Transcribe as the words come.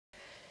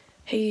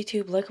Hey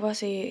YouTube,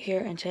 LikeBoss88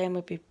 here, and today I'm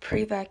going to be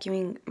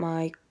pre-vacuuming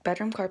my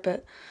bedroom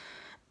carpet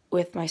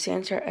with my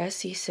Sanitaire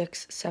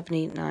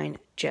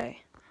SC679J.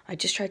 I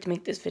just tried to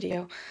make this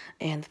video,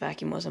 and the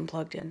vacuum wasn't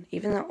plugged in,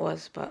 even though it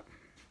was, but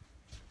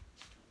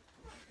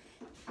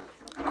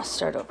I'll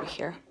start over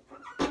here.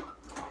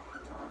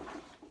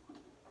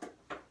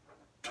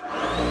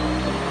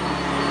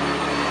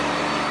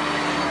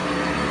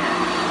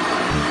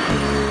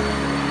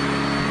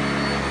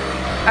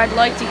 I'd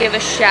like to give a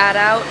shout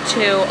out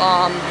to,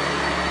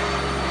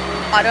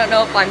 I don't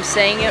know if I'm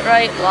saying it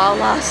right,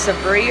 Lala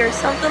Sabri or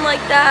something like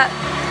that.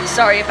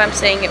 Sorry if I'm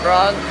saying it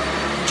wrong.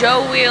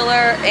 Joe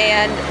Wheeler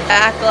and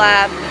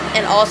Backlab,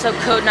 and also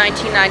Code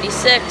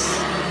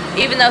 1996.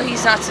 Even though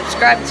he's not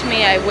subscribed to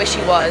me, I wish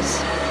he was.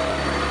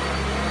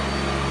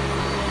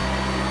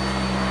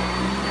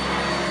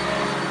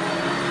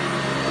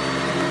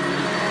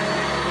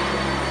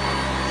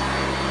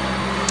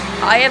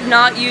 I have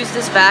not used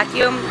this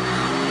vacuum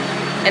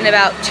in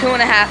about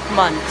 2.5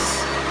 months.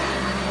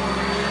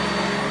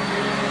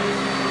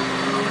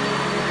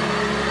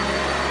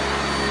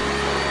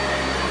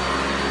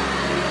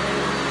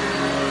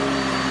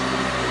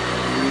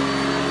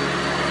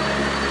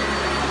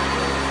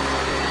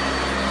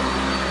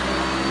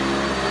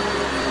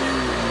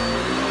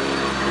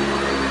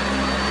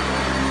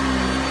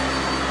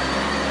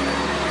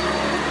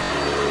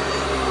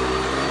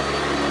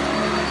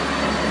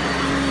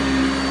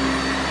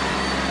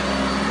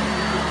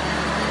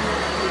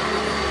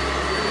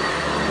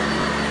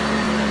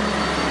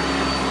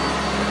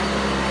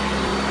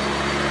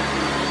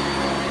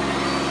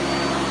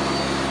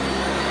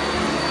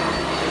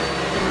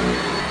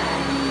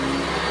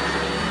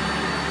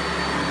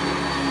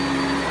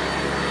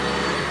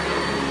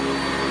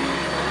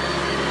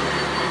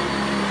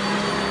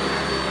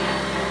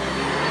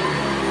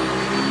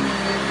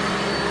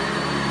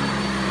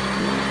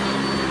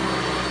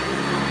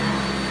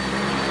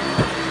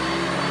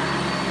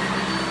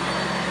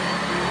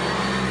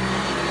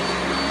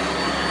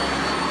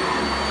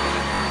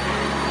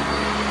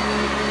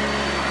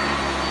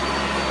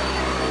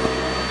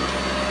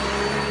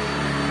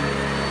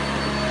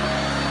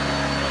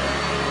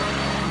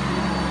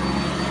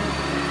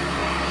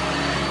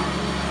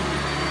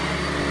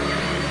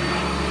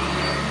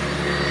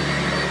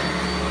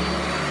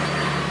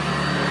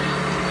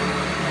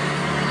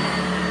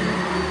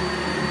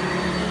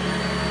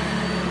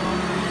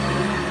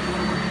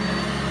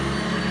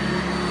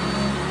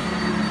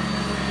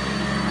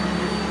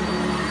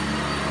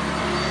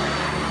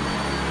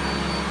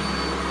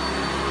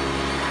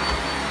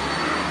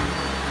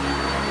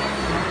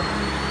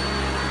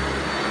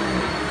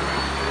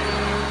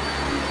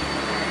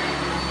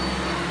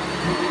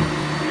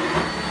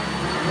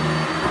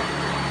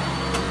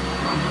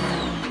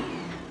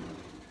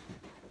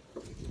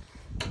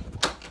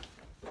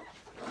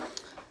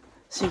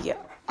 So yeah,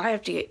 I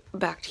have to get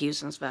back to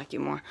using this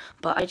vacuum more,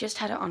 but I just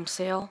had it on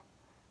sale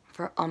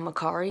on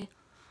Mercari,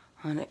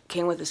 and it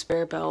came with a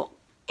spare belt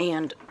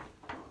and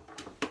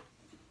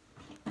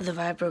the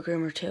Vibro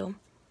Groomer too.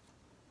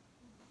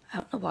 I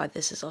don't know why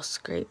this is all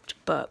scraped,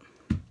 but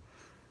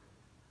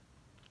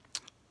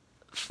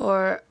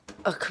for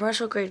a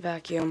commercial grade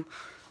vacuum,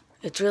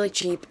 it's really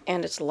cheap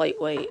and it's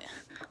lightweight.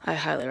 I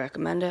highly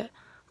recommend it.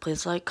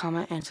 Please like,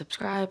 comment, and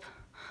subscribe.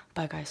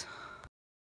 Bye guys.